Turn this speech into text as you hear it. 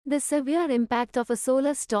The severe impact of a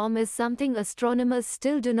solar storm is something astronomers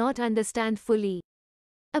still do not understand fully.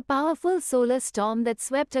 A powerful solar storm that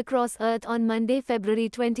swept across Earth on Monday, February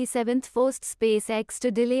 27, forced SpaceX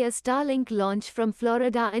to delay a Starlink launch from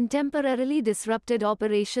Florida and temporarily disrupted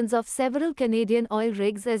operations of several Canadian oil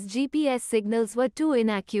rigs as GPS signals were too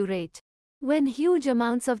inaccurate. When huge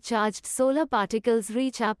amounts of charged solar particles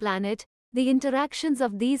reach our planet, the interactions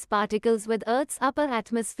of these particles with Earth's upper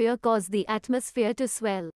atmosphere cause the atmosphere to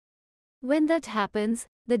swell. When that happens,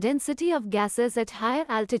 the density of gases at higher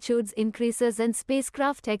altitudes increases and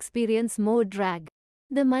spacecraft experience more drag.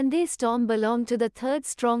 The Monday storm belonged to the third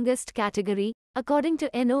strongest category, according to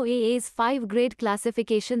NOAA's 5-grade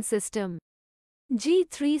classification system.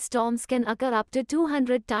 G3 storms can occur up to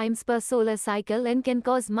 200 times per solar cycle and can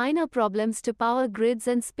cause minor problems to power grids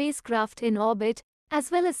and spacecraft in orbit,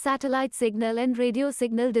 as well as satellite signal and radio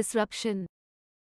signal disruption.